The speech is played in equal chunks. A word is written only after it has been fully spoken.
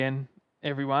Again,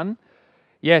 everyone.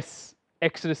 Yes,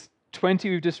 Exodus 20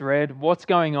 we've just read. What's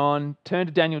going on? Turn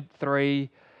to Daniel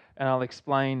 3 and I'll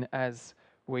explain as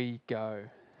we go.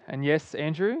 And yes,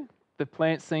 Andrew, the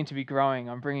plants seem to be growing.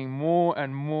 I'm bringing more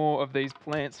and more of these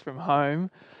plants from home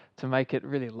to make it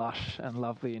really lush and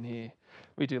lovely in here.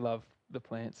 We do love the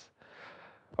plants.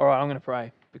 All right, I'm going to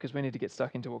pray because we need to get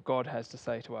stuck into what God has to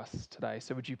say to us today.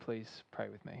 So would you please pray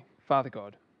with me? Father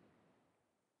God,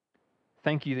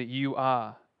 thank you that you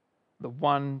are the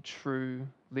one true,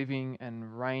 living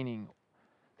and reigning,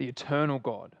 the eternal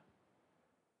God.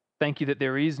 Thank you that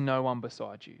there is no one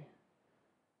beside you.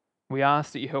 We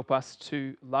ask that you help us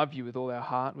to love you with all our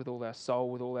heart, with all our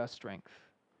soul, with all our strength.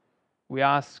 We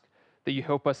ask that you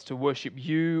help us to worship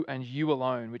you and you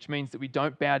alone, which means that we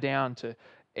don't bow down to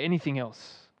anything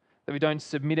else, that we don't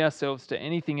submit ourselves to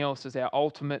anything else as our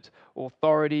ultimate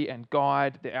authority and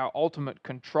guide, our ultimate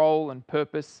control and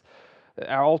purpose,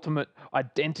 our ultimate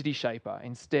identity shaper.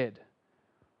 Instead,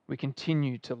 we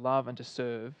continue to love and to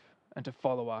serve and to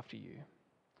follow after you.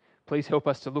 Please help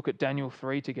us to look at Daniel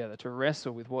 3 together, to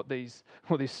wrestle with what this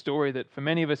story that for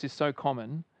many of us is so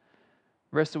common,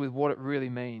 wrestle with what it really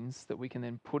means, that we can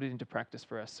then put it into practice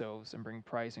for ourselves and bring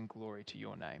praise and glory to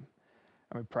your name.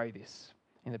 And we pray this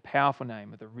in the powerful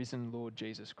name of the risen Lord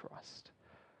Jesus Christ.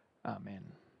 Amen.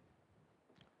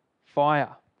 Fire.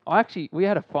 We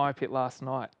had a fire pit last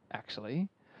night, actually.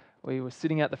 We were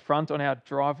sitting out the front on our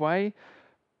driveway,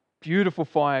 beautiful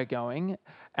fire going,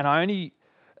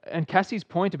 and Cassie's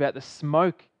point about the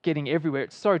smoke getting everywhere,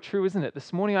 it's so true, isn't it?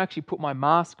 This morning I actually put my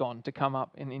mask on to come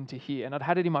up and into here, and I'd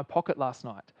had it in my pocket last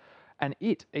night, and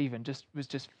it even was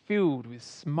just filled with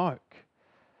smoke.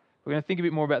 We're going to think a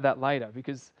bit more about that later,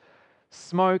 because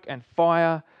smoke and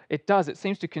fire, it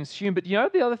seems to consume. But you know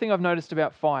the other thing I've noticed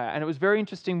about fire, and it was very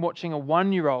interesting watching a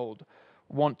 1-year-old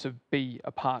want to be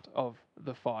a part of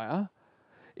the fire,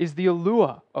 is the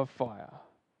allure of fire.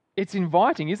 It's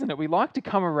inviting, isn't it? We like to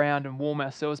come around and warm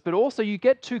ourselves, but also you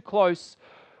get too close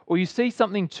or you see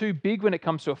something too big when it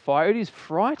comes to a fire, it is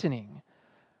frightening.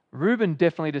 Reuben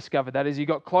definitely discovered that as he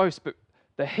got close, but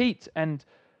the heat, and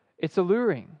it's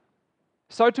alluring.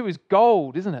 So too is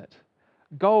gold, isn't it?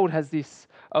 Gold has this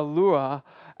allure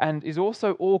and is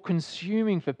also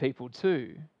all-consuming for people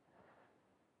too.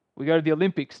 We go to the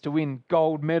Olympics to win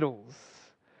gold medals.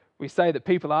 We say that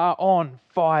people are on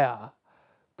fire.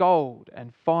 Gold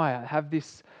and fire have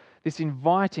this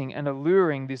inviting and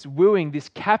alluring, this wooing, this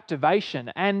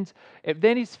captivation, and it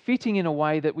then is fitting in a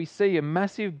way that we see a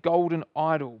massive golden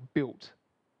idol built.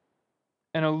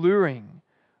 An alluring,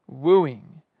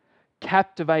 wooing,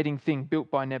 captivating thing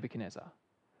built by Nebuchadnezzar.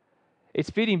 It's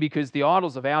fitting because the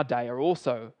idols of our day are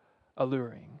also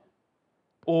alluring,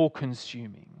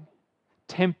 all-consuming,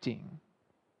 tempting.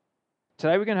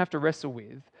 Today we're going to have to wrestle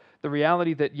with the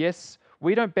reality that, yes,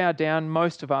 we don't bow down,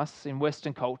 most of us in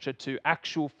Western culture, to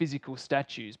actual physical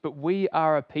statues, but we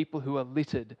are a people who are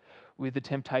littered with the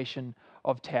temptation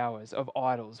of towers, of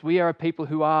idols. We are a people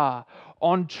who are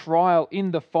on trial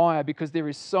in the fire because there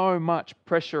is so much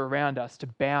pressure around us to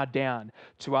bow down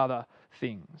to other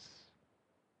things.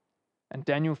 And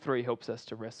Daniel 3 helps us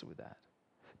to wrestle with that.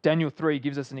 Daniel 3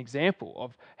 gives us an example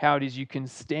of how it is you can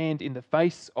stand in the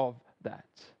face of that.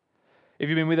 If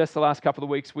you've been with us the last couple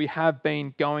of weeks, we have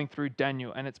been going through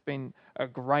Daniel, and it's been a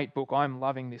great book. I'm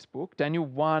loving this book. Daniel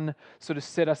 1 sort of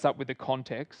set us up with the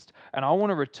context, and I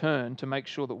want to return to make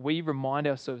sure that we remind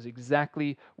ourselves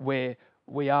exactly where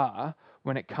we are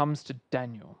when it comes to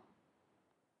Daniel.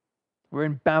 We're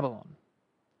in Babylon,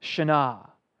 Shinar,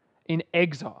 in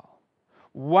exile,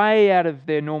 way out of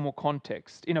their normal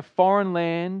context, in a foreign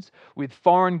land with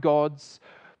foreign gods,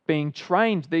 being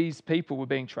trained. These people were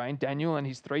being trained, Daniel and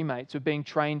his 3 mates were being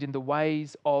trained in the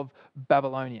ways of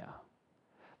Babylonia.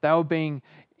 They were being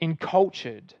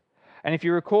encultured. And if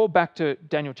you recall back to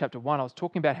Daniel chapter 1, I was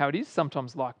talking about how it is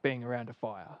sometimes like being around a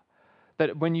fire.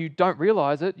 That when you don't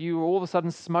realize it, you're all of a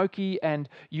sudden smoky and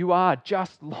you are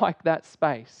just like that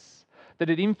space. That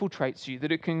it infiltrates you,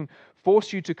 that it can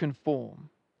force you to conform.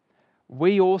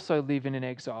 We also live in an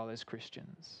exile as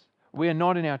Christians. We are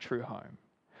not in our true home.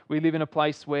 We live in a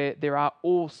place where there are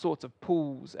all sorts of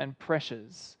pulls and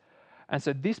pressures. And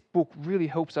so this book really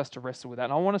helps us to wrestle with that.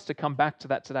 And I want us to come back to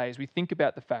that today as we think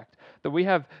about the fact that we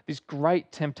have this great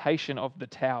temptation of the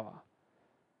tower,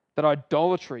 that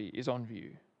idolatry is on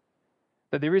view,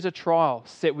 that there is a trial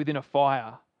set within a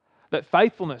fire, that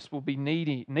faithfulness will be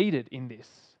needed in this.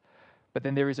 But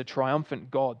then there is a triumphant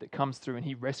God that comes through and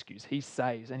he rescues, he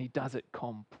saves, and he does it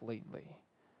completely.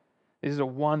 This is a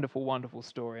wonderful, wonderful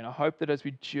story, and I hope that as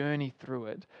we journey through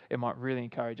it, it might really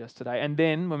encourage us today. And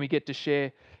then when we get to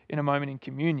share in a moment in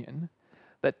communion,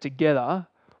 that together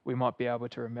we might be able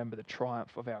to remember the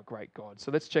triumph of our great God.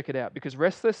 So let's check it out, because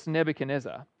restless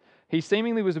Nebuchadnezzar, he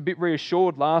seemingly was a bit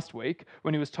reassured last week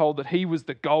when he was told that he was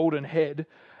the golden head,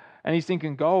 and he's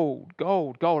thinking, gold,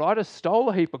 gold, gold. I just stole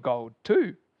a heap of gold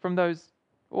too from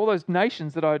all those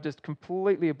nations that I just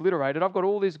completely obliterated. I've got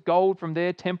all this gold from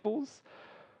their temples.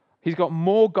 He's got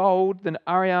more gold than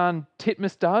Ariane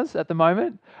Titmus does at the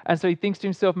moment. And so he thinks to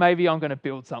himself, maybe I'm going to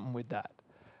build something with that.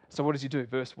 So what does he do?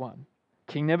 Verse 1.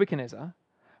 King Nebuchadnezzar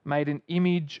made an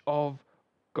image of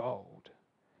gold,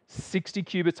 60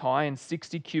 cubits high and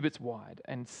 60 cubits wide,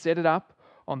 and set it up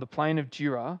on the plain of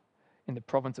Dura in the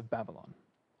province of Babylon.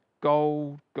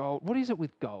 Gold, gold. What is it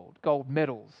with gold? Gold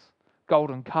medals,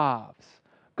 golden calves,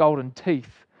 golden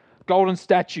teeth, golden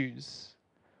statues.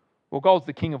 Well, gold's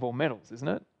the king of all metals, isn't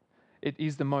it? It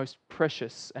is the most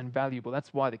precious and valuable.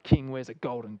 That's why the king wears a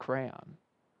golden crown.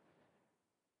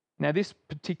 Now, this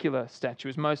particular statue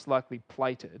is most likely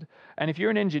plated. And if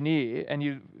you're an engineer and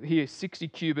you hear 60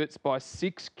 cubits by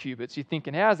 6 cubits, you're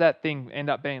thinking, how's that thing end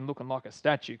up looking like a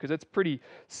statue? Because it's pretty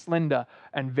slender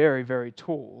and very, very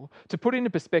tall. To put it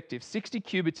into perspective, 60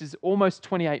 cubits is almost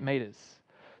 28 meters.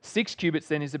 6 cubits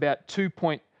then is about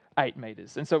 2.8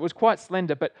 meters. And so it was quite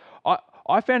slender, but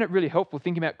I found it really helpful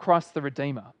thinking about Christ the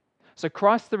Redeemer. So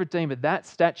Christ the Redeemer, that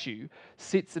statue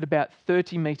sits at about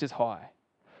 30 meters high.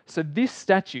 So this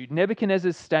statue,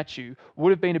 Nebuchadnezzar's statue,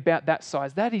 would have been about that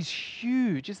size. That is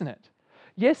huge, isn't it?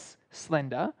 Yes,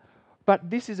 slender, but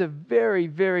this is a very,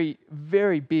 very,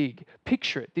 very big.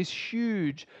 Picture it, this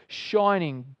huge,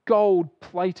 shining,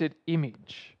 gold-plated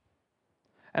image.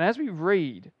 And as we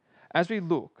read, as we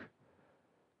look,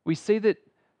 we see that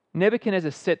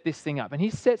Nebuchadnezzar set this thing up, and he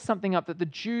set something up that the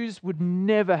Jews would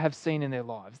never have seen in their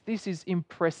lives. This is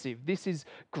impressive. This is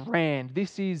grand.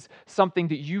 This is something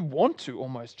that you want to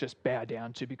almost just bow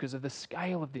down to because of the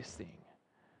scale of this thing.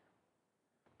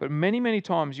 But many, many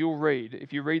times you'll read,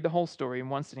 if you read the whole story in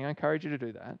one sitting, I encourage you to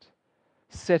do that,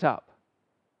 set up.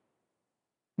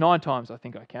 9 times I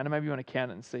think I counted. Maybe you want to count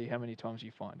it and see how many times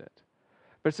you find it.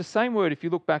 But it's the same word if you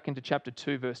look back into chapter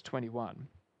 2, verse 21,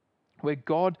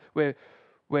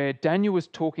 where Daniel was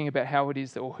talking about how it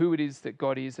is, or who it is that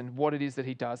God is and what it is that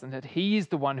he does, and that he is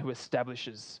the one who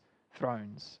establishes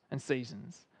thrones and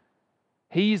seasons.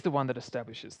 He is the one that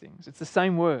establishes things. It's the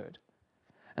same word.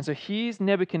 And so here's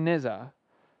Nebuchadnezzar.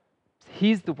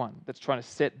 He's the one that's trying to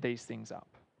set these things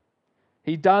up.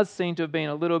 He does seem to have been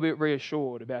a little bit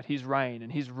reassured about his reign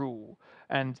and his rule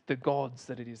and the gods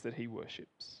that it is that he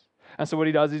worships. And so what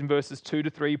he does is in verses 2 to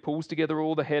 3, he pulls together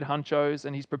all the head honchos,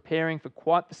 and he's preparing for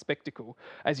quite the spectacle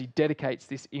as he dedicates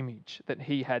this image that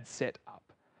he had set up.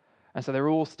 And so they're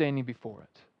all standing before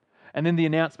it. And then the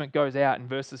announcement goes out in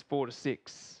verses 4 to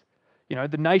 6. You know,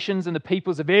 the nations and the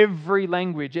peoples of every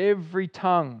language, every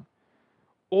tongue,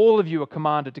 all of you are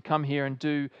commanded to come here and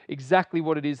do exactly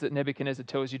what it is that Nebuchadnezzar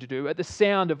tells you to do. At the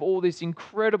sound of all these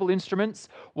incredible instruments,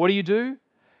 what do?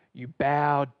 You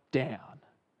bow down.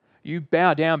 You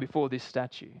bow down before this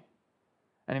statue.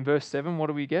 And in verse 7, what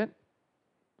do we get?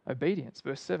 Obedience.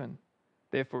 Verse 7.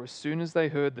 Therefore, as soon as they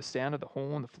heard the sound of the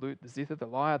horn, the flute, the zither, the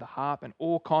lyre, the harp, and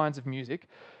all kinds of music,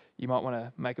 you might want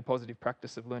to make a positive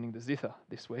practice of learning the zither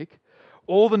this week,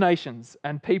 all the nations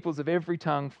and peoples of every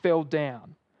tongue fell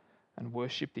down and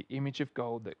worshipped the image of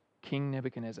gold that King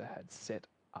Nebuchadnezzar had set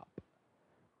up.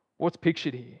 What's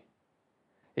pictured here?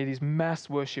 It is mass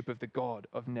worship of the God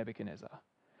of Nebuchadnezzar.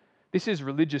 This is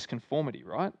religious conformity,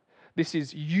 right? This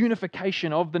is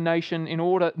unification of the nation in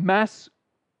order, mass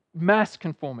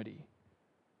conformity.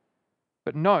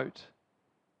 But note,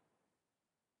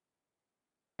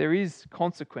 there is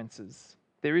consequences.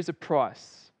 There is a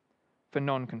price for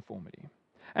non-conformity.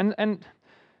 And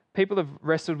people have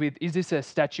wrestled with, is this a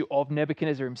statue of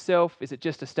Nebuchadnezzar himself? Is it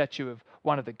just a statue of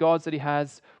one of the gods that he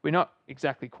has? We're not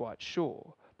exactly quite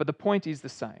sure. But the point is the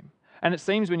same. And it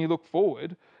seems when you look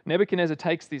forward, Nebuchadnezzar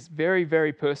takes this very,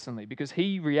 very personally because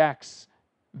he reacts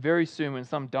very soon when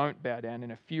some don't bow down in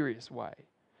a furious way.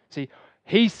 See,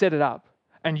 he set it up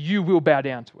and you will bow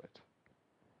down to it.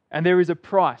 And there is a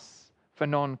price for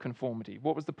non-conformity.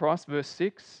 What was the price? Verse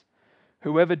 6,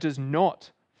 whoever does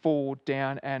not fall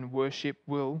down and worship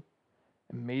will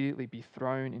immediately be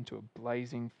thrown into a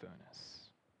blazing furnace.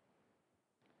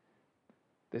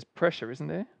 There's pressure, isn't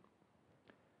there?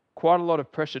 Quite a lot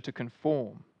of pressure to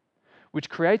conform, which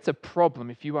creates a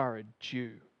problem if you are a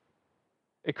Jew.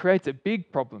 It creates a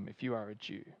big problem if you are a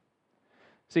Jew.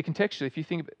 See,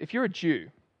 contextually, if you're a Jew,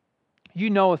 you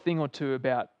know a thing or two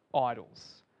about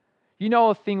idols. You know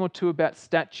a thing or two about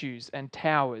statues and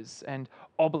towers and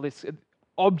obelisks.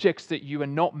 objects that you are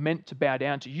not meant to bow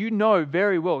down to. You know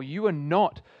very well you are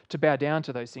not to bow down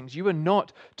to those things. You are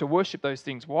not to worship those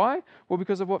things. Why? Well,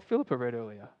 because of what Philippa read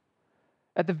earlier.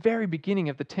 At the very beginning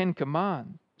of the Ten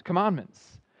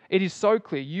Commandments, it is so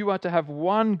clear you are to have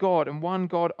one God and one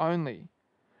God only.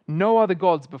 No other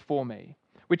gods before me,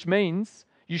 which means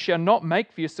you shall not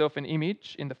make for yourself an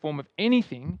image in the form of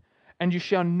anything, and you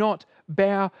shall not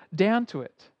bow down to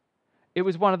it. It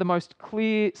was one of the most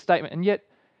clear statements, and yet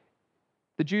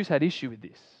the Jews had issue with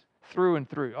this through and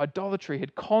through. Idolatry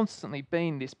had constantly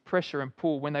been this pressure and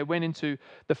pull when they went into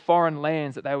the foreign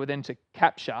lands that they were then to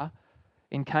capture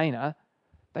in Canaan.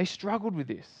 They struggled with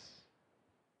this.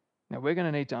 Now we're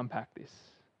going to need to unpack this,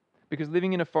 because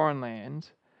living in a foreign land,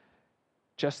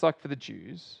 just like for the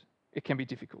Jews, it can be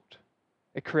difficult.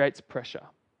 It creates pressure.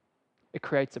 It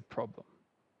creates a problem.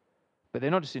 But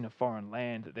they're not just in a foreign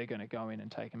land that they're going to go in and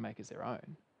take and make as their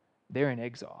own. They're in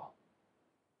exile.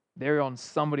 They're on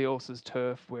somebody else's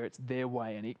turf where it's their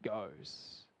way and it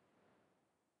goes.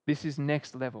 This is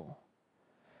next level.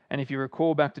 And if you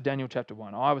recall back to Daniel chapter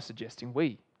 1, I was suggesting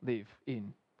we live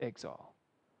in exile.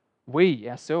 We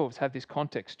ourselves have this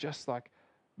context just like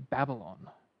Babylon.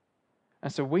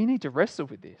 And so we need to wrestle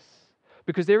with this,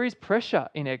 because there is pressure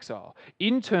in exile.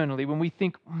 Internally, when we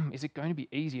think, is it going to be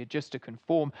easier just to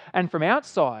conform? And from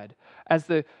outside, as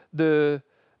the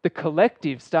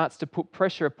collective starts to put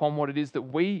pressure upon what it is that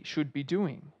we should be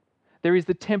doing. There is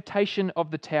the temptation of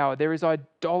the tower. There is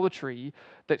idolatry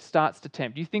that starts to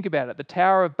tempt. You think about it, the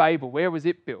Tower of Babel, where was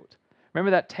it built? Remember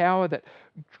that tower that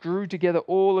drew together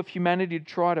all of humanity to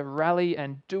try to rally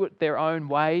and do it their own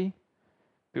way?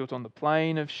 Built on the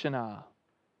plain of Shinar.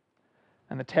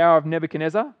 And the Tower of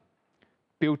Nebuchadnezzar,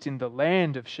 built in the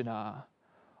land of Shinar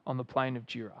on the plain of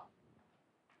Dura.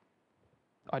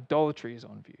 Idolatry is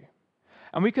on view.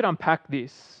 And we could unpack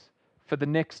this for the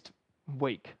next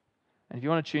week. And if you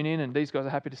want to tune in and these guys are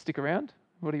happy to stick around,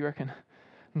 what do you reckon?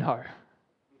 No.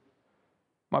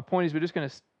 My point is we're just going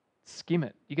to skim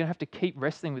it. You're going to have to keep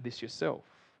wrestling with this yourself,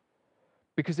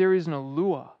 because there is an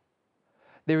allure.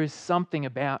 There is something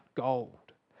about gold.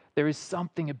 There is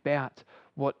something about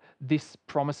what this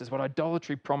promises, what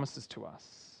idolatry promises to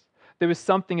us. There is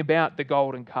something about the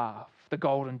golden calf, the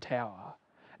golden tower.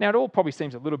 Now, it all probably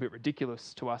seems a little bit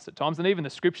ridiculous to us at times, and even the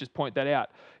scriptures point that out.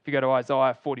 If you go to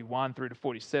Isaiah 41 through to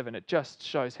 47, it just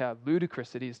shows how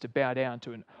ludicrous it is to bow down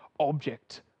to an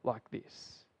object like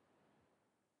this.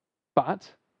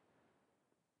 But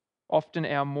often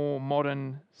our more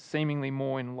modern, seemingly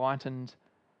more enlightened,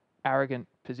 arrogant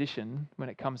position when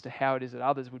it comes to how it is that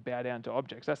others would bow down to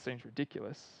objects, that seems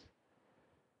ridiculous.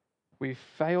 We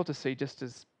fail to see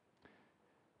just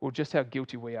how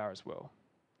guilty we are as well.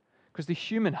 Because the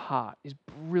human heart is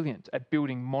brilliant at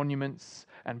building monuments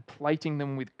and plating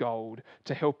them with gold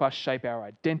to help us shape our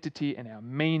identity and our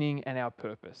meaning and our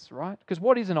purpose, right? Because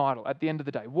what is an idol at the end of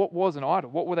the day? What was an idol?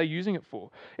 What were they using it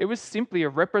for? It was simply a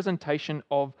representation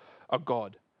of a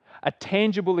god, a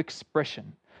tangible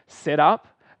expression set up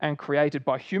and created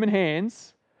by human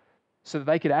hands so that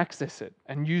they could access it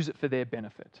and use it for their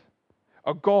benefit.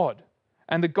 A god.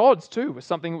 And the gods too was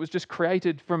something that was just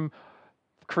created from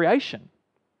creation.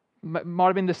 Might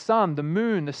have been the sun, the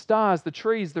moon, the stars, the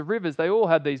trees, the rivers. They all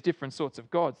had these different sorts of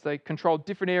gods. They controlled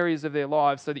different areas of their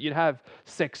lives so that you'd have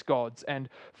sex gods and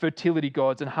fertility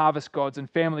gods and harvest gods and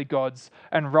family gods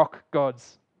and rock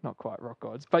gods. Not quite rock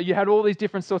gods, but you had all these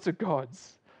different sorts of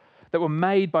gods that were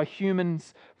made by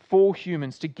humans for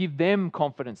humans to give them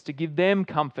confidence, to give them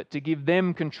comfort, to give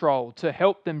them control, to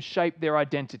help them shape their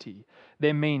identity,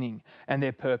 their meaning, and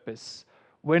their purpose.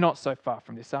 We're not so far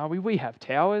from this, are we? We have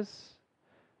towers.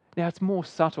 Now, it's more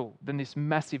subtle than this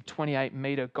massive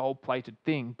 28-metre gold-plated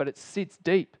thing, but it sits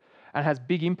deep and has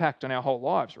big impact on our whole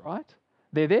lives, right?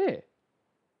 They're there.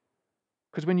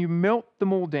 Because when you melt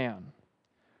them all down,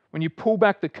 when you pull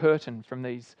back the curtain from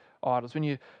these idols, when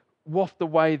you waft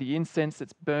away the incense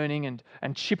that's burning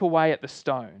and chip away at the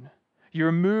stone, you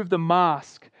remove the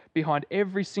mask behind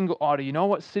every single idol. You know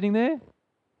what's sitting there?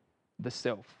 The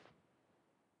self.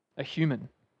 A human.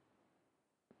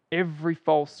 Every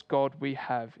false god we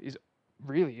have is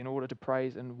really in order to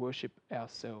praise and worship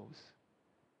ourselves,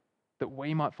 that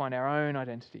we might find our own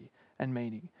identity and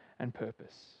meaning and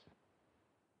purpose.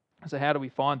 So how do we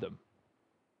find them?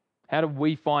 How do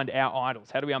we find our idols?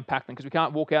 How do we unpack them? Because we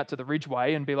can't walk out to the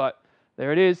Ridgeway and be like,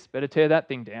 there it is, better tear that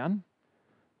thing down.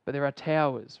 But there are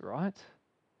towers, right?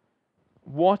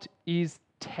 What is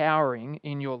towering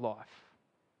in your life?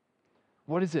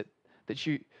 What is it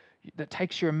that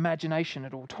takes your imagination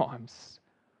at all times,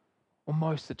 or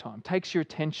most of the time, takes your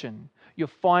attention, your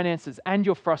finances and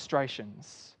your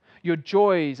frustrations, your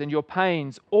joys and your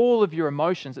pains, all of your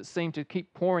emotions that seem to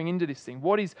keep pouring into this thing.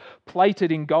 What is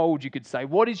plated in gold, you could say?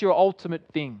 What is your ultimate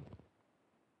thing?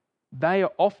 They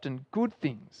are often good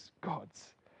things,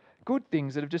 God's. Good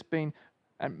things that have just been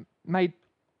made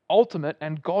ultimate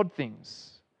and God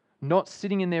things, not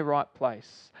sitting in their right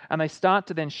place. And they start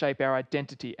to then shape our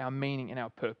identity, our meaning, and our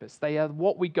purpose. They are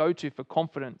what we go to for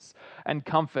confidence and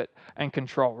comfort and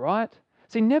control, right?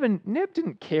 See, Neb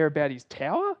didn't care about his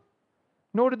tower,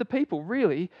 nor did the people,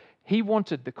 really. He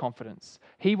wanted the confidence.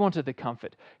 He wanted the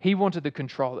comfort. He wanted the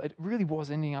control. It really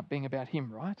was ending up being about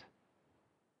him, right?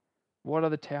 What are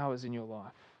the towers in your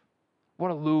life?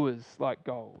 What are lures like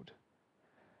gold?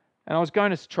 And I was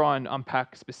going to try and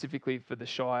unpack specifically for the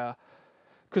Shire,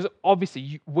 because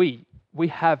obviously we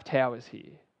have towers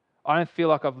here. I don't feel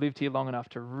like I've lived here long enough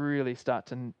to really start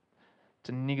to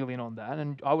niggle in on that.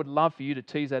 And I would love for you to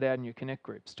tease that out in your Connect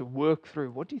groups, to work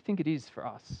through what do you think it is for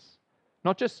us?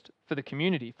 Not just for the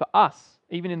community, for us,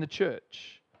 even in the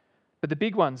church. But the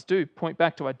big ones do point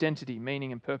back to identity,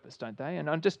 meaning and purpose, don't they? And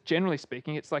I'm just generally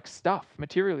speaking, it's like stuff,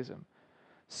 materialism,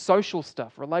 social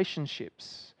stuff,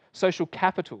 relationships, social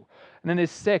capital. And then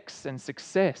there's sex and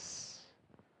success.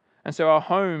 And so our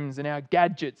homes and our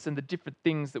gadgets and the different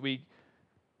things that we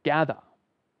gather,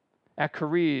 our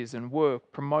careers and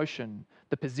work, promotion,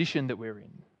 the position that we're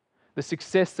in, the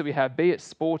success that we have, be it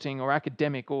sporting or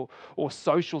academic or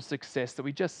social success that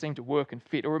we just seem to work and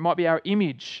fit, or it might be our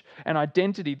image and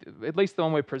identity, at least the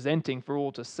one we're presenting for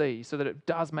all to see, so that it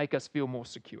does make us feel more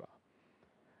secure.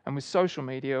 And with social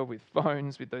media, with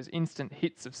phones, with those instant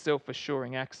hits of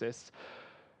self-assuring access,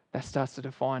 that starts to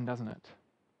define, doesn't it?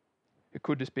 It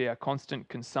could just be our constant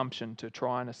consumption to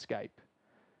try and escape.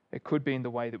 It could be in the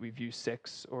way that we view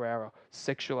sex or our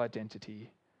sexual identity,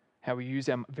 how we use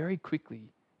our, very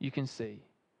quickly, you can see,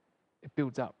 it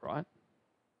builds up, right?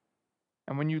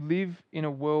 And when you live in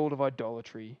a world of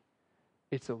idolatry,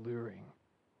 it's alluring.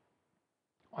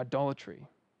 Idolatry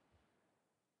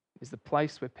is the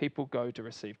place where people go to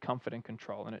receive comfort and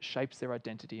control, and it shapes their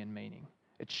identity and meaning.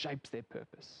 It shapes their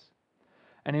purpose.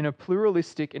 And in a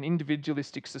pluralistic and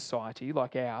individualistic society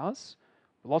like ours,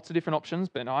 lots of different options,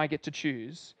 but I get to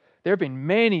choose, there have been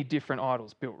many different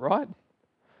idols built, right?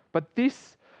 But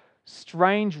this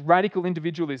strange radical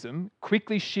individualism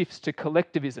quickly shifts to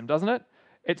collectivism, doesn't it?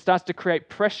 It starts to create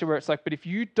pressure where it's like, but if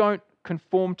you don't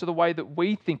conform to the way that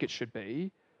we think it should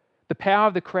be, the power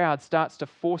of the crowd starts to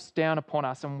force down upon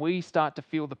us and we start to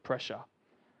feel the pressure.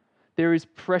 There is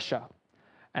pressure,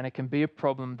 and it can be a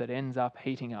problem that ends up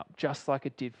heating up, just like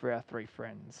it did for our three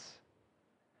friends.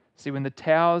 See, when the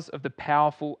towers of the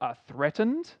powerful are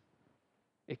threatened,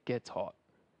 it gets hot.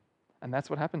 And that's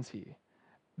what happens here.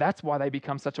 That's why they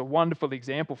become such a wonderful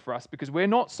example for us, because we're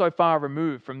not so far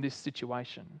removed from this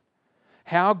situation.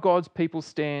 How God's people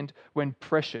stand when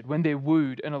pressured, when they're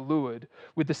wooed and allured,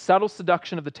 with the subtle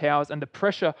seduction of the towers and the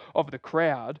pressure of the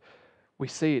crowd, we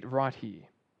see it right here.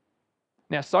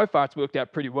 Now, so far it's worked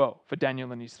out pretty well for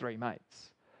Daniel and his three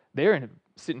mates. They're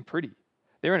sitting pretty.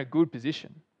 They're in a good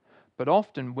position. But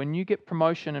often when you get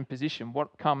promotion and position,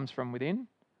 what comes from within?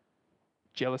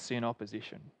 Jealousy and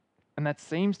opposition. And that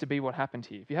seems to be what happened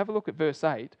here. If you have a look at verse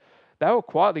 8, they were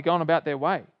quietly going about their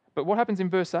way. But what happens in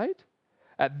verse 8?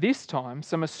 At this time,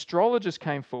 some astrologers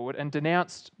came forward and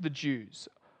denounced the Jews.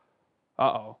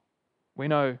 We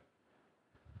know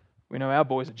our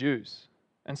boys are Jews.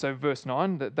 And so verse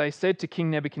 9, that they said to King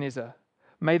Nebuchadnezzar,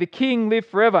 "May the king live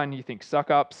forever." And you think,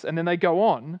 suck ups. And then they go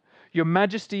on, "Your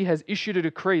majesty has issued a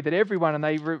decree that everyone," and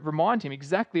they remind him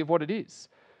exactly of what it is.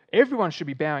 Everyone should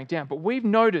be bowing down. But we've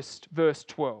noticed verse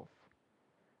 12.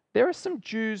 There are some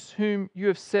Jews whom you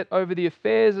have set over the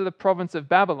affairs of the province of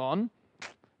Babylon.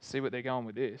 See what they're going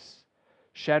with this.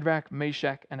 Shadrach,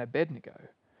 Meshach, and Abednego,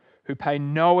 who pay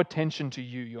no attention to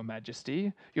you, your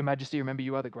majesty. Your majesty, remember,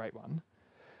 you are the great one.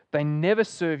 They never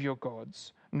serve your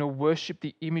gods, nor worship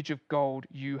the image of gold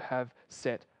you have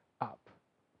set up.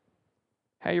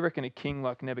 How do you reckon a king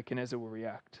like Nebuchadnezzar will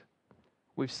react?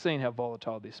 We've seen how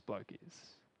volatile this bloke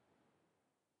is.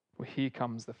 Well, here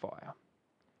comes the fire.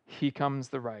 Here comes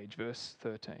the rage, verse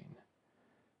 13.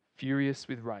 Furious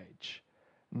with rage,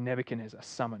 Nebuchadnezzar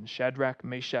summoned Shadrach,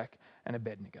 Meshach, and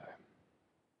Abednego.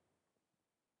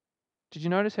 Did you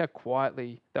notice how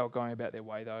quietly they were going about their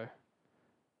way, though?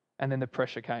 And then the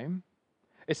pressure came.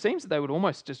 It seems that they would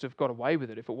almost just have got away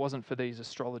with it if it wasn't for these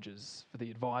astrologers, for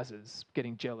the advisors,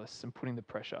 getting jealous and putting the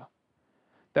pressure.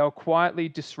 They were quietly,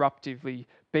 disruptively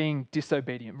being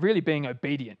disobedient, really being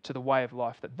obedient to the way of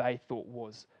life that they thought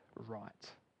was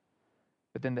right.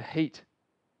 But then the heat,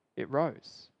 it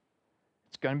rose.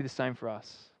 It's going to be the same for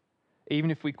us. even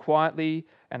if we quietly,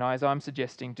 and as I'm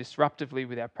suggesting, disruptively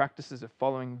with our practices of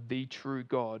following the true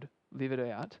God, live it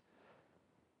out,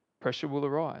 pressure will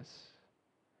arise.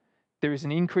 There is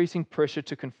an increasing pressure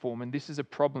to conform, and this is a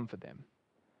problem for them.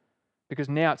 Because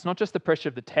now it's not just the pressure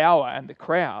of the tower and the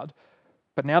crowd,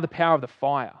 but now the power of the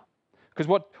fire. Because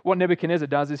what Nebuchadnezzar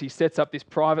does is he sets up this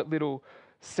private little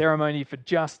ceremony for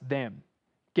just them,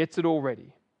 gets it all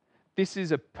ready. This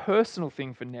is a personal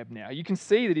thing for Neb now. You can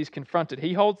see that he's confronted.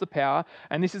 He holds the power,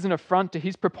 and this is an affront to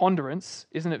his preponderance,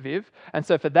 isn't it, Viv? And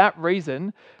so for that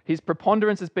reason, his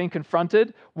preponderance has been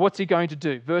confronted. What's he going to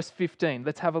do? Verse 15,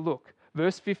 let's have a look.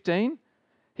 Verse 15,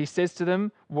 he says to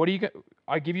them,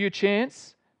 I give you a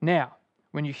chance. Now,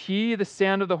 when you hear the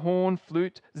sound of the horn,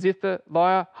 flute, zither,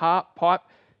 lyre, harp, pipe,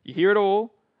 you hear it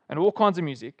all, and all kinds of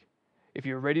music. If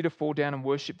you're ready to fall down and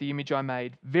worship the image I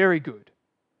made, very good.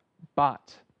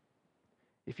 But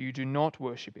if you do not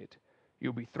worship it,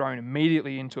 you'll be thrown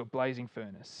immediately into a blazing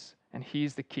furnace. And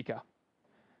here's the kicker.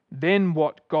 Then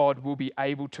what God will be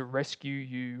able to rescue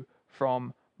you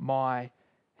from my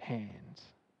hand?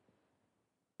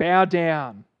 Bow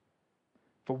down,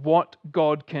 for what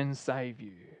God can save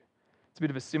you. It's a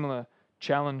bit of a similar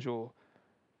challenge or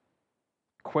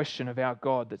question of our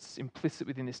God that's implicit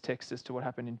within this text as to what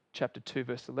happened in chapter 2,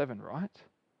 verse 11, right?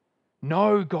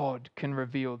 No God can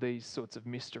reveal these sorts of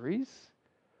mysteries.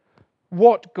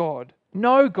 What God?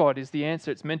 No God is the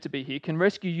answer it's meant to be here, can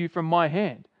rescue you from my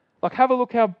hand. Like, have a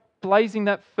look how blazing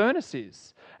that furnace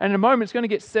is. And in a moment, it's going to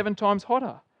get 7 times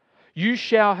hotter. You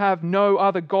shall have no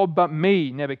other God but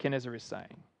me, Nebuchadnezzar is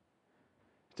saying.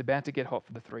 It's about to get hot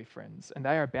for the 3 friends, and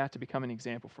they are about to become an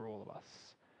example for all of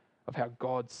us of how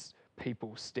God's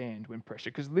people stand when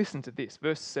pressured. Because listen to this,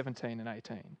 verse 17 and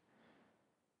 18.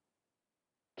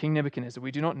 King Nebuchadnezzar,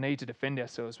 we do not need to defend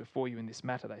ourselves before you in this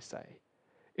matter, they say.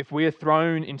 If we are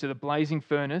thrown into the blazing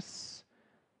furnace,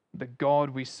 the God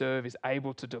we serve is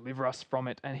able to deliver us from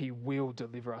it, and he will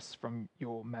deliver us from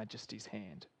your majesty's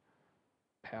hand.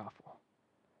 Powerful.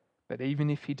 But even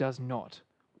if he does not,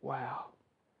 wow,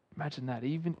 imagine that,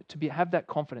 even to have that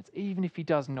confidence, even if he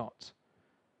does not,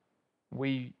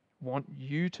 we want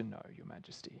you to know, your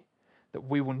majesty, that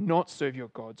we will not serve your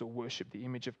gods or worship the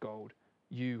image of gold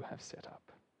you have set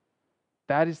up.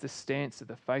 That is the stance of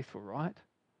the faithful, right?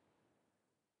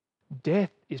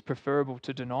 Death is preferable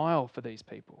to denial for these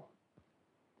people.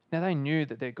 Now, they knew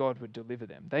that their God would deliver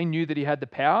them. They knew that he had the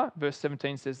power. Verse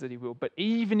 17 says that he will. But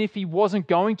even if he wasn't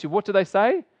going to, what do they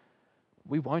say?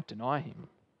 We won't deny him.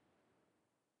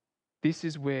 This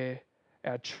is where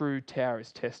our true tower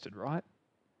is tested, right?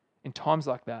 In times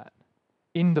like that,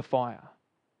 in the fire.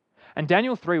 And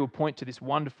Daniel 3 will point to this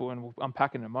wonderful, and we'll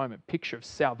unpack it in a moment, picture of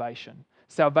salvation.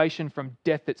 Salvation from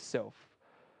death itself.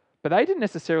 But they didn't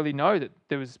necessarily know that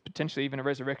there was potentially even a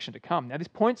resurrection to come. Now, this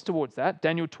points towards that.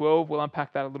 Daniel 12, we'll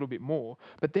unpack that a little bit more.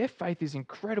 But their faith is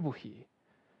incredible here.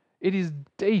 It is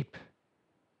deep.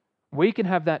 We can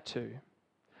have that too.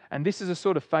 And this is a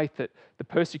sort of faith that the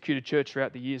persecuted church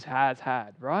throughout the years has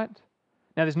had, right?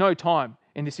 Now, there's no time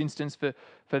in this instance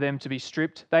for them to be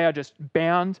stripped. They are just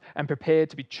bound and prepared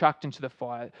to be chucked into the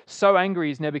fire. So angry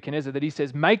is Nebuchadnezzar that he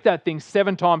says, make that thing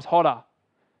 7 times hotter.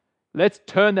 Let's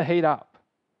turn the heat up.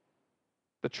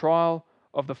 The trial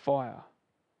of the fire.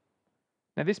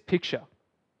 Now, this picture,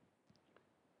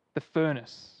 the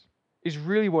furnace, is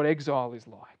really what exile is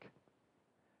like.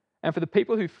 And for the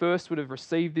people who first would have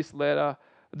received this letter,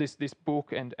 this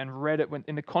book, and read it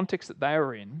in the context that they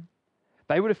were in,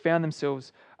 they would have found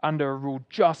themselves under a rule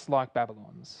just like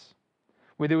Babylon's,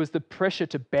 where there was the pressure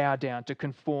to bow down, to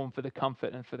conform for the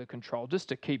comfort and for the control, just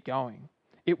to keep going.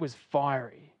 It was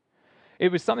fiery.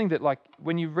 It was something that, like,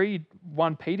 when you read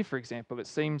 1 Peter, for example, it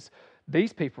seems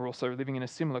these people were also living in a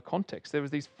similar context. There was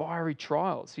these fiery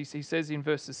trials. He says in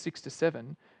verses 6 to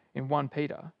 7 in 1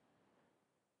 Peter,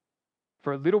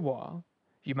 for a little while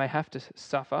you may have to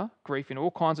suffer grief in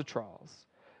all kinds of trials.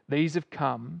 These have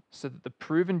come so that the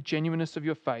proven genuineness of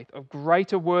your faith, of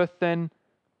greater worth than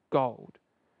gold,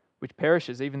 which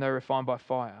perishes even though refined by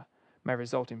fire, may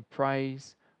result in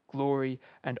praise, glory,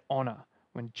 and honor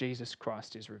when Jesus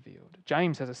Christ is revealed.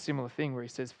 James has a similar thing where he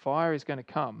says fire is going to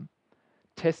come,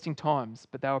 testing times,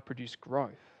 but they will produce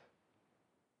growth.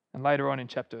 And later on in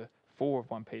chapter 4 of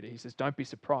 1 Peter, he says, don't be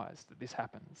surprised that this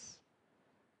happens.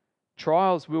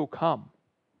 Trials will come,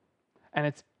 and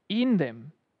it's in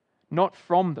them, not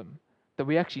from them, that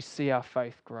we actually see our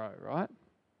faith grow, right?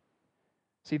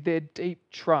 See, their deep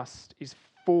trust is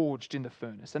forged in the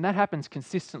furnace, and that happens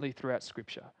consistently throughout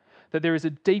Scripture. That there is a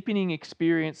deepening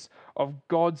experience of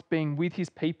God's being with his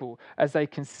people as they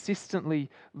consistently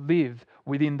live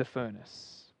within the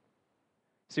furnace.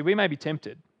 See, we may be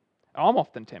tempted. I'm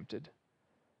often tempted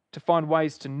to find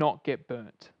ways to not get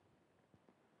burnt.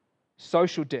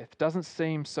 Social death doesn't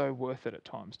seem so worth it at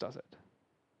times, does it?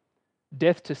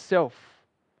 Death to self,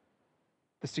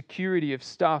 the security of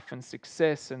stuff and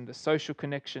success and the social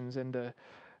connections and the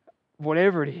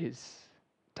whatever it is,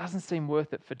 doesn't seem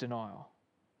worth it for denial.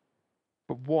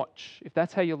 But watch, if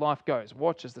that's how your life goes,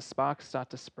 watch as the sparks start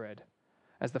to spread,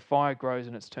 as the fire grows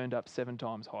and it's turned up 7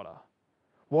 times hotter.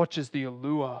 Watch as the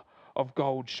allure of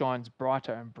gold shines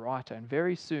brighter and brighter, and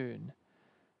very soon,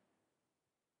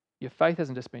 your faith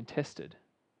hasn't just been tested,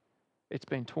 it's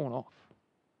been torn off.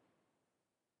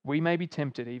 We may be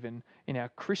tempted, even in our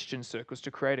Christian circles,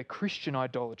 to create a Christian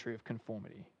idolatry of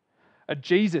conformity, a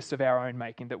Jesus of our own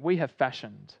making that we have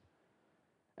fashioned.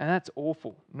 And that's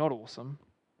awful, not awesome.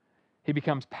 He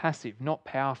becomes passive, not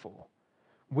powerful,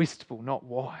 wistful, not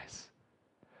wise.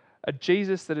 A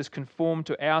Jesus that is conformed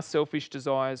to our selfish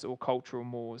desires or cultural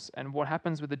mores. And what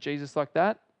happens with a Jesus like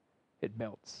that? It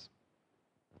melts.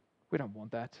 We don't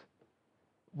want that.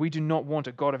 We do not want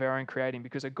a God of our own creating,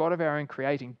 because a God of our own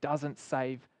creating doesn't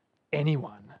save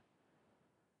anyone.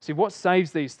 See, what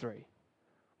saves these three?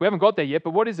 We haven't got there yet,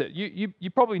 but what is it? You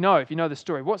probably know if you know the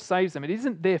story. What saves them? It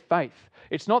isn't their faith.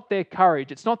 It's not their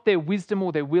courage. It's not their wisdom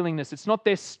or their willingness. It's not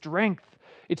their strength.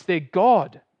 It's their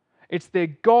God. It's their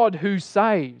God who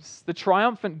saves, the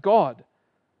triumphant God.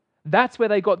 That's where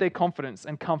they got their confidence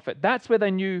and comfort. That's where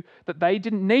they knew that they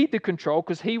didn't need the control,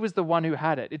 because He was the one who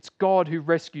had it. It's God who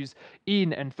rescues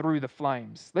in and through the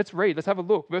flames. Let's read. Let's have a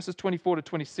look. Verses 24 to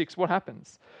 26. What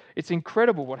happens? It's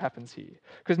incredible what happens here.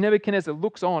 Because Nebuchadnezzar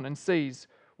looks on and sees,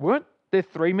 weren't there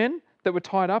 3 men that were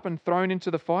tied up and thrown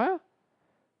into the fire?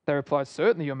 They replied,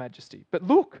 certainly, Your Majesty. But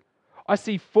look, I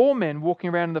see 4 men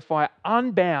walking around in the fire,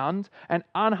 unbound and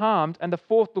unharmed, and the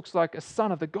 4th looks like a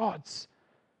son of the gods.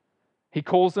 He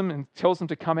calls them and tells them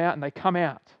to come out, and they come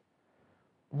out.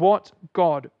 What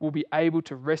God will be able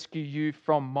to rescue you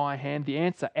from my hand? The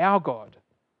answer, our God.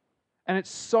 And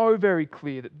it's so very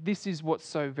clear that this is what's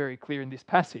so very clear in this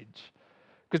passage.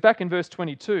 Because back in verse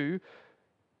 22,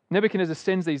 Nebuchadnezzar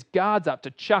sends these guards up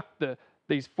to chuck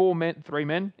these 3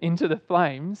 men into the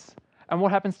flames. And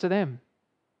what happens to them?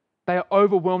 They are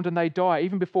overwhelmed and they die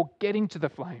even before getting to the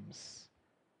flames.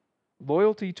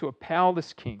 Loyalty to a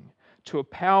powerless king, to a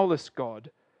powerless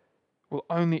God, will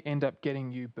only end up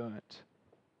getting you burnt.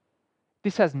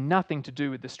 This has nothing to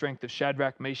do with the strength of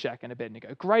Shadrach, Meshach, and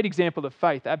Abednego. Great example of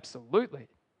faith, absolutely.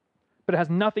 But it has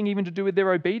nothing even to do with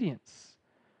their obedience.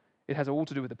 It has all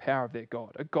to do with the power of their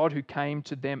God, a God who came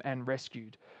to them and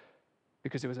rescued,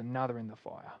 because there was another in the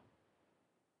fire.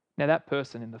 Now, that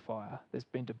person in the fire, there's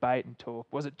been debate and talk.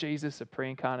 Was it Jesus, a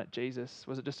pre-incarnate Jesus?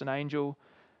 Was it just an angel?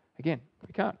 Again,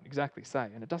 we can't exactly say,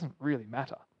 and it doesn't really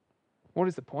matter. What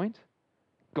is the point?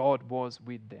 God was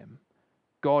with them.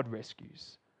 God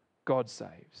rescues. God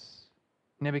saves.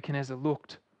 Nebuchadnezzar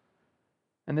looked,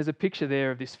 and there's a picture there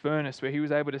of this furnace where he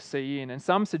was able to see in, and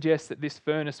some suggest that this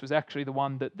furnace was actually the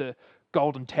one that the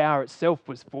Golden Tower itself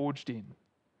was forged in.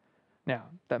 Now,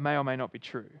 that may or may not be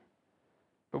true,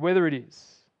 but whether it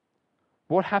is,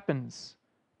 what happens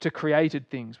to created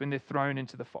things when they're thrown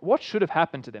into the fire? What should have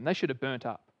happened to them? They should have burnt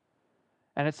up.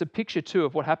 And it's a picture too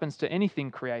of what happens to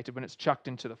anything created when it's chucked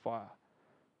into the fire.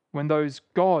 When those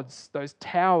gods, those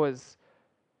towers,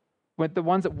 when the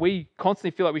ones that we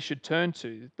constantly feel like we should turn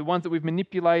to, the ones that we've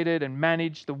manipulated and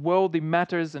managed, the worldly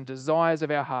matters and desires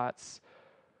of our hearts,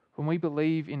 when we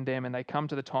believe in them and they come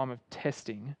to the time of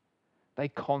testing, they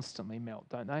constantly melt,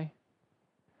 don't they?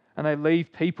 And they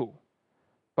leave people,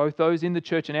 both those in the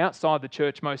church and outside the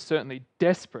church, most certainly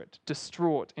desperate,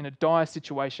 distraught, in a dire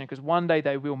situation, because one day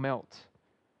they will melt.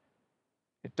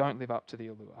 It don't live up to the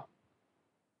allure.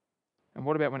 And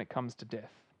what about when it comes to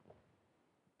death?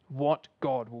 What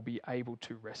God will be able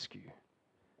to rescue?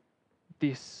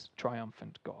 This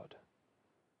triumphant God.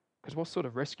 Because what sort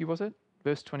of rescue was it?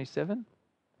 Verse 27?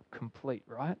 Complete,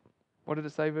 right? What did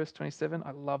it say, verse 27?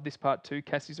 I love this part too.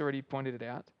 Cassie's already pointed it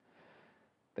out.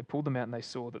 They pulled them out and they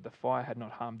saw that the fire had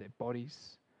not harmed their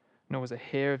bodies, nor was a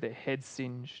hair of their heads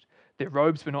singed. Their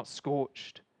robes were not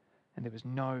scorched, and there was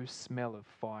no smell of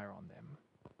fire on them.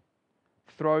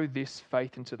 Throw this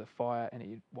faith into the fire and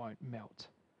it won't melt.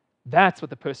 That's what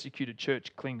the persecuted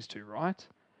church clings to, right?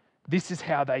 This is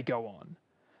how they go on.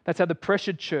 That's how the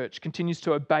pressured church continues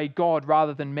to obey God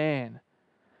rather than man.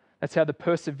 That's how the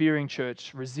persevering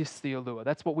church resists the allure.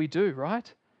 That's what we do,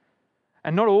 right?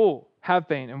 And not all have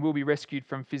been and will be rescued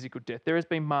from physical death. There has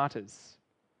been martyrs.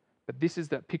 But this is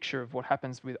that picture of what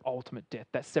happens with ultimate death,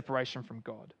 that separation from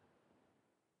God.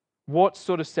 What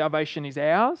sort of salvation is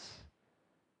ours?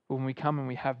 Well, when we come and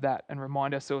we have that and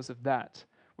remind ourselves of that,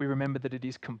 we remember that it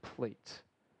is complete.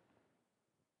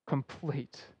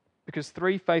 Complete. Because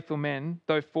 3 faithful men,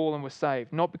 though fallen, were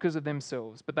saved, not because of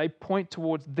themselves, but they point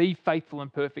towards the faithful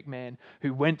and perfect man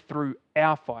who went through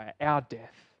our fire, our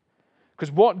death.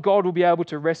 Because what God will be able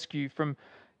to rescue from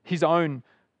his own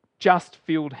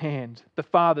just-filled hand, the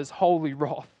Father's holy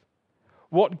wrath,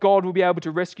 what God will be able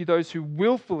to rescue those who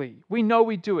willfully, we know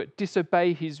we do it,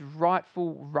 disobey his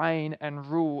rightful reign and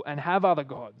rule and have other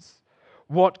gods.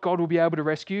 What God will be able to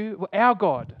rescue? Well, our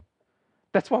God.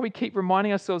 That's why we keep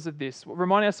reminding ourselves of this,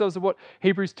 reminding ourselves of what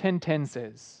Hebrews 10:10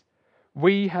 says.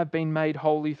 We have been made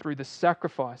holy through the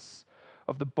sacrifice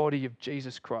of the body of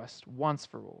Jesus Christ once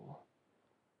for all.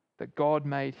 That God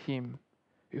made him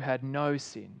who had no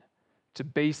sin to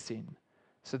be sin,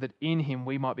 so that in him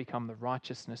we might become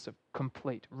the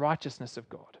complete righteousness of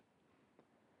God.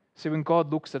 See, when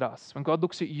God looks at us, when God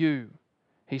looks at you,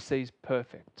 he sees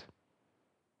perfect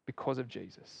because of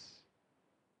Jesus.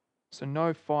 So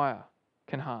no fire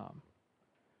can harm.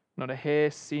 Not a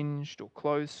hair singed or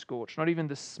clothes scorched, not even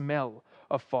the smell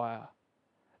of fire.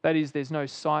 That is, there's no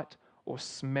sight or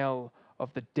smell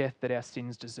of the death that our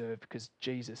sins deserve because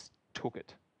Jesus took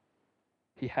it.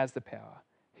 He has the power.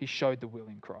 He showed the will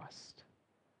in Christ.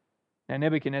 Now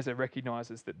Nebuchadnezzar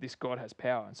recognizes that this God has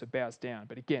power and so bows down.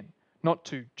 But again, not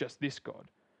to just this God.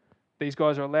 These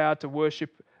guys are allowed to worship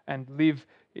and live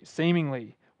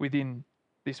seemingly within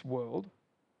this world.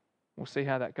 We'll see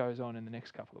how that goes on in the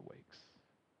next couple of weeks.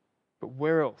 But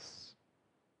where else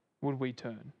would we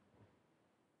turn?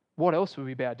 What else would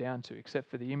we bow down to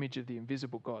except for the image of the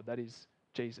invisible God, that is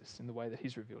Jesus, in the way that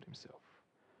he's revealed himself?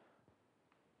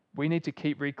 We need to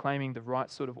keep reclaiming the right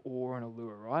sort of awe and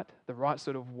allure, right? The right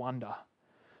sort of wonder,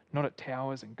 not at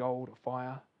towers and gold or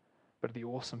fire, but at the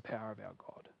awesome power of our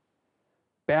God.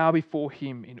 Bow before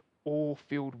him in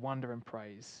awe-filled wonder and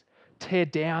praise. Tear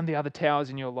down the other towers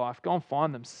in your life. Go and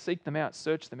find them, seek them out,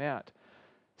 search them out.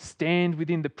 Stand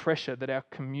within the pressure that our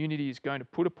community is going to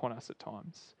put upon us at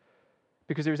times.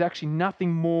 Because there is actually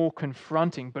nothing more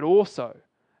confronting, but also,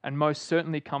 and most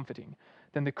certainly comforting,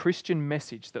 than the Christian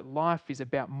message that life is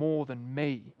about more than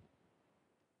me.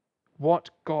 What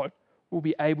God will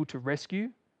be able to rescue?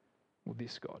 Well,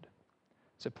 this God.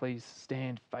 So please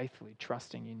stand faithfully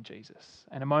trusting in Jesus.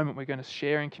 In a moment, we're going to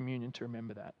share in communion to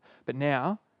remember that. But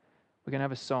now, we're going to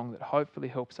have a song that hopefully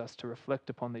helps us to reflect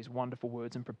upon these wonderful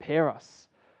words and prepare us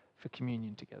for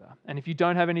communion together. And if you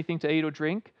don't have anything to eat or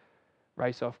drink,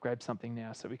 race off, grab something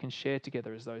now so we can share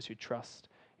together as those who trust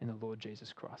in the Lord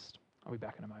Jesus Christ. I'll be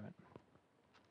back in a moment.